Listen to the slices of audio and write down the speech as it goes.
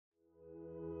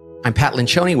I'm Pat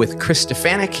Lencioni with Chris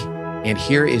Stefanick, and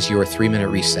here is your 3-minute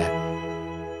reset.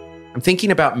 I'm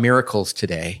thinking about miracles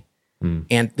today,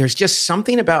 and there's just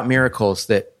something about miracles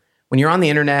that when you're on the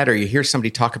internet or you hear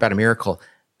somebody talk about a miracle,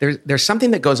 there's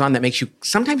something that goes on that makes you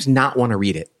sometimes not want to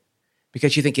read it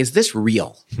because you think, is this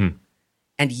real?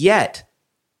 And yet,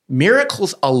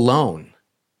 miracles alone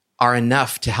are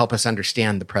enough to help us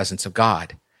understand the presence of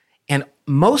God. And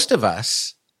most of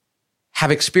us have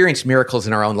experienced miracles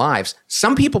in our own lives.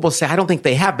 Some people will say, I don't think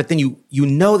they have, but then you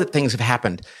know that things have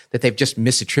happened that they've just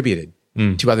misattributed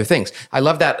to other things. I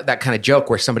love that kind of joke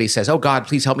where somebody says, oh God,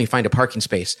 please help me find a parking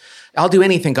space. I'll do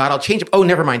anything, God, I'll change it. Oh,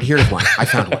 never mind, here's one. I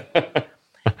found one.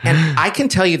 And I can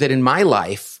tell you that in my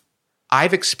life,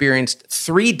 I've experienced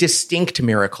 3 distinct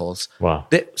miracles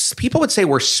that people would say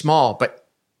were small, but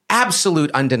absolute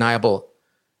undeniable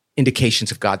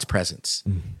indications of God's presence.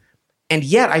 And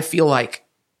yet I feel like,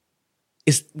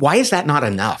 why is that not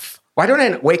enough? Why don't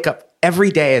I wake up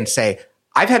every day and say,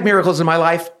 I've had miracles in my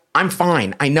life, I'm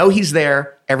fine. I know he's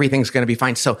there, everything's going to be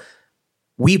fine. So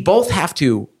we both have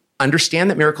to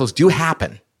understand that miracles do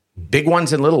happen, big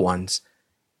ones and little ones,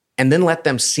 and then let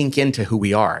them sink into who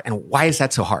we are. And why is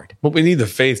that so hard? Well, we need the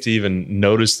faith to even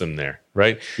notice them there,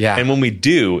 right? Yeah. And when we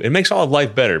do, it makes all of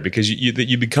life better because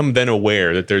you become then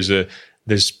aware that there's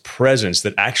this presence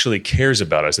that actually cares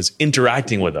about us, that's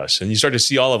interacting with us. And you start to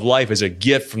see all of life as a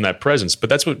gift from that presence. But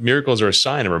that's what miracles are a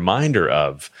sign, a reminder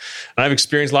of. And I've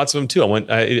experienced lots of them too.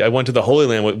 I went to the Holy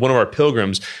Land with one of our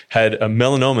pilgrims, had a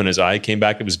melanoma in his eye, came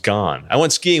back, it was gone. I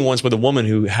went skiing once with a woman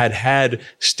who had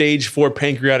stage 4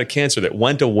 pancreatic cancer that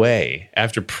went away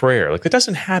after prayer. Like, that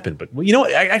doesn't happen. But you know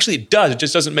what? Actually, it does. It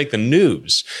just doesn't make the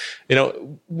news. You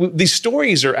know, these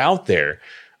stories are out there.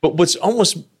 But what's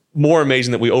almost more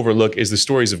amazing that we overlook is the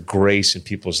stories of grace in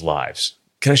people's lives.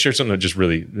 Can I share something that just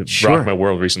really rocked my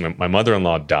world recently? My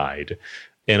mother-in-law died,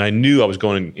 and I knew I was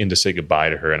going in to say goodbye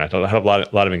to her, and I had a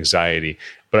lot of anxiety,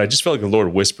 but I just felt like the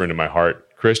Lord whisper into my heart,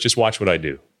 Chris, just watch what I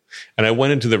do. And I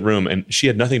went into the room, and she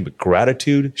had nothing but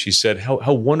gratitude. She said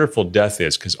how wonderful death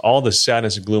is, because all the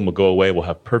sadness and gloom will go away. We'll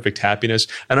have perfect happiness.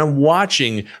 And I'm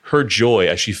watching her joy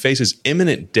as she faces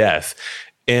imminent death,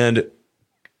 and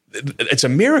it's a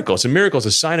miracle. It's a miracle. It's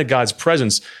a sign of God's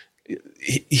presence.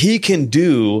 He can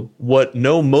do what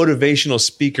no motivational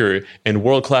speaker and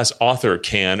world-class author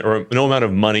can, or no amount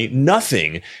of money,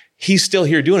 nothing. He's still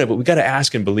here doing it, but we got to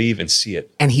ask and believe and see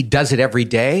it. And he does it every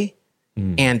day.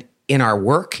 And in our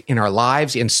work, in our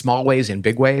lives, in small ways, in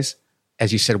big ways,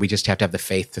 as you said, we just have to have the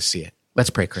faith to see it. Let's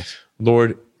pray, Chris.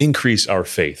 Lord, increase our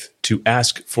faith to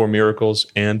ask for miracles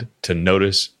and to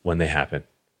notice when they happen.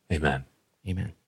 Amen. Amen.